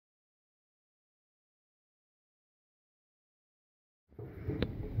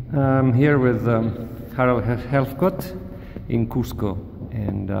I'm here with Harald Helfgott in Cusco,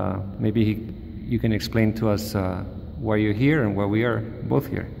 and maybe you can explain to us why you're here and why we are both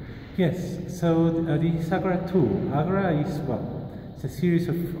here. Yes, so this is AGRA II. AGRA is, well, it's a series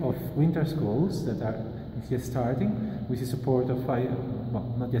of winter schools that are just starting with the support of,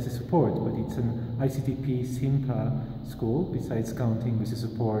 well, not just a support, but it's an ICTP CIMPA school, besides counting with the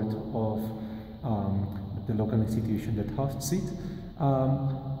support of the local institution that hosts it.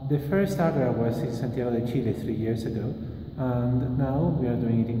 The first AGRA was in Santiago de Chile 3 years ago, and now we are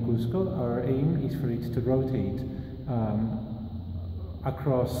doing it in Cusco. Our aim is for it to rotate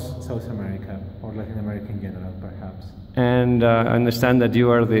across South America, or Latin America in general, perhaps. And I understand that you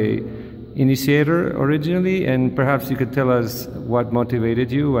are the initiator originally, and perhaps you could tell us what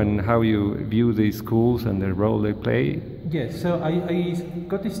motivated you and how you view these schools and the role they play. Yes, so I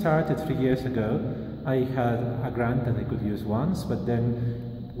got it started 3 years ago. I had a grant that I could use once, but then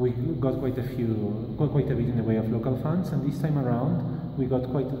we got quite a bit in the way of local funds, and this time around we got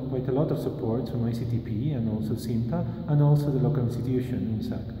quite a lot of support from ICTP and also CIMPA and also the local institution,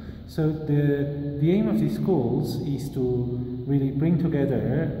 UNSAAC. So the aim of these schools is to really bring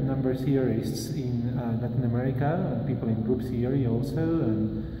together number theorists in Latin America and people in group theory also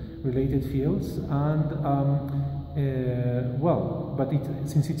and related fields, and well, but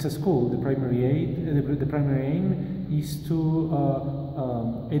since it's a school, the primary aim is to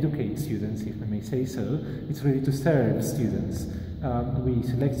educate students, if I may say so. It's really to serve students. We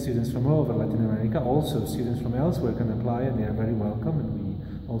select students from all over Latin America. Also, students from elsewhere can apply, and they are very welcome. And we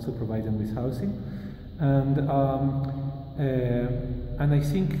also provide them with housing. And I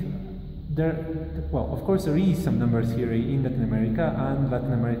think well, of course, there is some number theory in Latin America and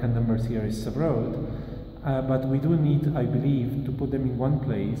Latin American number theorists abroad. But we do need, I believe, to put them in one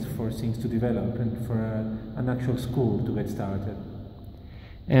place for things to develop and for an actual school to get started.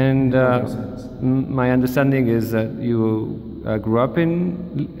 And my understanding is that you grew up in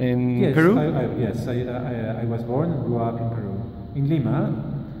Peru? Yes, I was born and grew up in Peru, in Lima,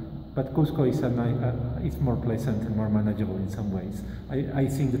 but Cusco is it's more pleasant and more manageable in some ways. I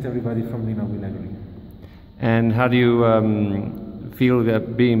think that everybody from Lima will agree. And how do you feel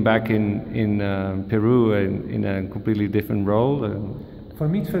that being back in Peru in a completely different role? For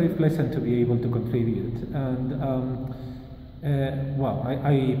me, it's very pleasant to be able to contribute. And well,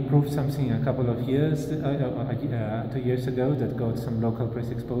 I proved something a couple of years, 2 years ago, that got some local press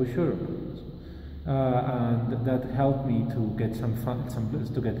exposure, and that helped me to get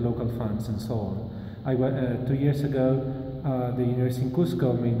to get local funds and so on. 2 years ago, the University in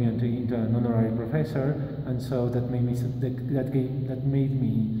Cusco made me into an honorary professor, and so that made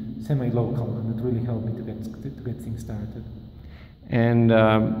me semi-local, and it really helped me to get things started. And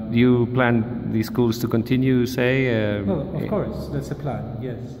you plan these schools to continue, say? Well, of course, that's the plan.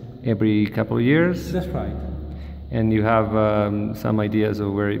 Yes. Every couple of years. That's right. And you have some ideas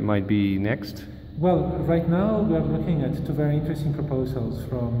of where it might be next? Well, right now we are looking at 2 very interesting proposals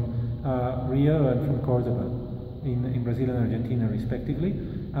from Rio and from Cordoba, in Brazil and Argentina respectively,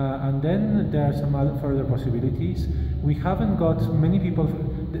 and then there are some other further possibilities. We haven't got many people.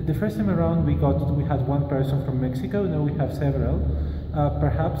 The first time around we had one person from Mexico. Now we have several.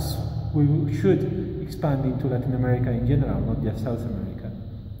 Perhaps we should expand into Latin America in general, not just South America.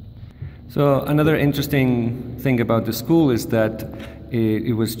 So another interesting thing about the school is that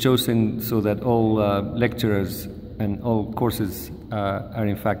it was chosen so that all lecturers and all courses are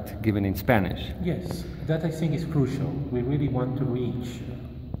in fact given in Spanish. Yes, that I think is crucial. We really want to reach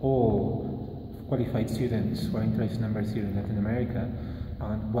all qualified students who are interested in number theory in Latin America.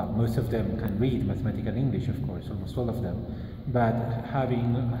 Well, most of them can read mathematics and English, of course, almost all of them. But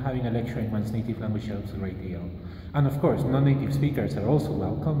having a lecture in one's native language helps a great deal. And of course, non-native speakers are also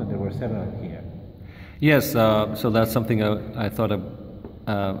welcome, and there were several here. Yes, so that's something I thought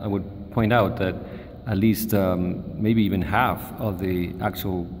I would point out, that at least maybe even half of the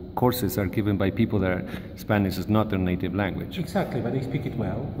actual courses are given by people that Spanish is not their native language. Exactly, but they speak it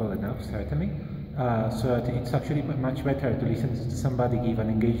well enough, certainly. So it's actually much better to listen to somebody give an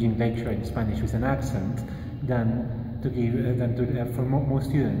engaging lecture in Spanish with an accent than for most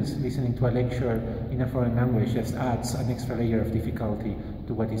students, listening to a lecture in a foreign language just adds an extra layer of difficulty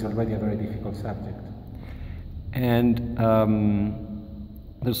to what is already a very difficult subject. And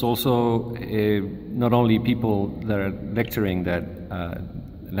there's also not only people that are lecturing that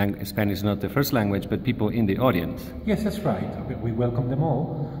Spanish is not the first language, but people in the audience. Yes, that's right. We welcome them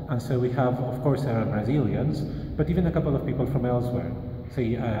all. And so we have, of course, there are Brazilians, but even a couple of people from elsewhere.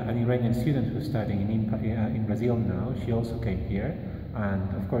 Say, an Iranian student who's studying in IMPA in Brazil now, she also came here. And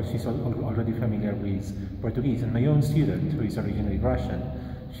of course, she's already familiar with Portuguese. And my own student, who is originally Russian,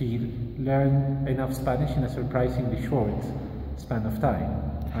 She learned enough Spanish in a surprisingly short span of time,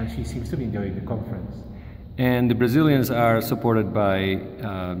 and she seems to be enjoying the conference. And the Brazilians are supported by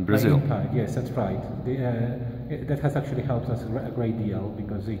Brazil. By IMPA, yes, that's right. That has actually helped us a great deal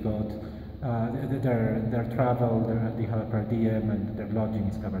because they got their travel, they have a per diem, and their lodging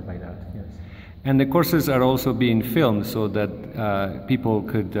is covered by that. Yes. And the courses are also being filmed so that people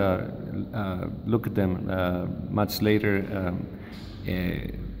could look at them much later,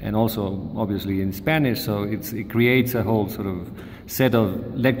 and also obviously in Spanish. So it creates a whole sort of set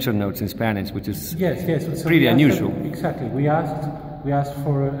of lecture notes in Spanish, which is so pretty unusual. Exactly. We asked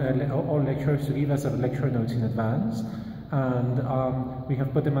for all lecturers to give us lecture notes in advance, and we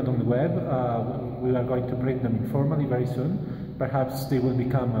have put them out on the web. We are going to print them informally very soon. Perhaps they will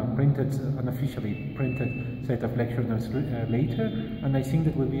become an officially printed set of lecture notes later, and I think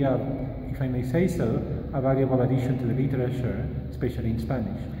that will be, if I may say so, a valuable addition to the literature, especially in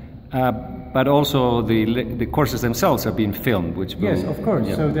Spanish. But also the courses themselves are being filmed, which will, yes, of course.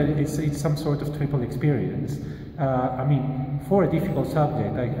 Yeah. So that it's some sort of triple experience. I mean, for a difficult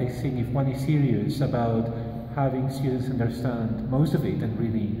subject, I think if one is serious about having students understand most of it and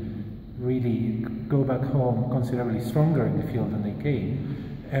really go back home considerably stronger in the field than they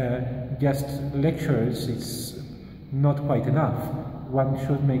came, just lectures is not quite enough. One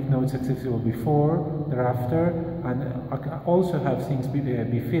should make notes accessible before, thereafter, and also have things be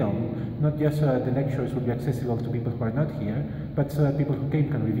filmed. Not just so that the lectures will be accessible to people who are not here, but so that people who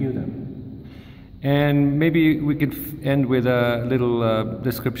came can review them. And maybe we could end with a little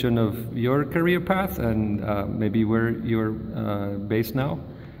description of your career path and maybe where you're based now.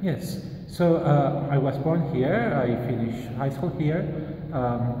 Yes. So I was born here. I finished high school here.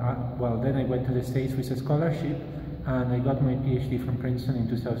 Then I went to the States with a scholarship, and I got my PhD from Princeton in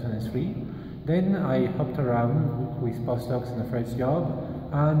 2003. Then I hopped around with postdocs and a first job,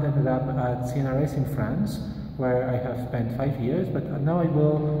 and ended up at CNRS in France, where I have spent 5 years. But now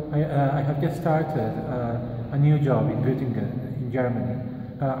I have just started a new job in Göttingen, in Germany.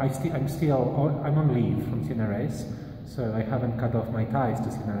 I'm on leave from CNRS, so I haven't cut off my ties to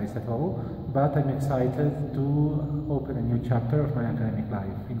CNRS at all. But I'm excited to open a new chapter of my academic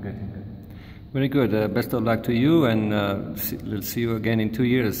life in Göttingen. Very good. Best of luck to you, and we'll see you again in 2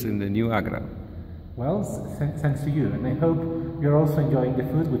 years in the new AGRA. Well, thanks to you, and I hope you're also enjoying the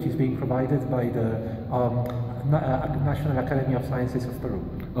food which is being provided by the National Academy of Sciences of Peru.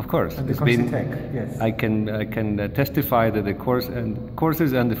 Of course, and the Concytec, yes. I can testify that the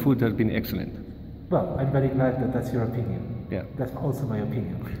courses and the food have been excellent. Well, I'm very glad that that's your opinion. Yeah, that's also my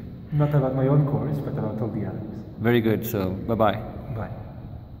opinion. Not about my own course, but about all the others. Very good. So, bye-bye. Bye.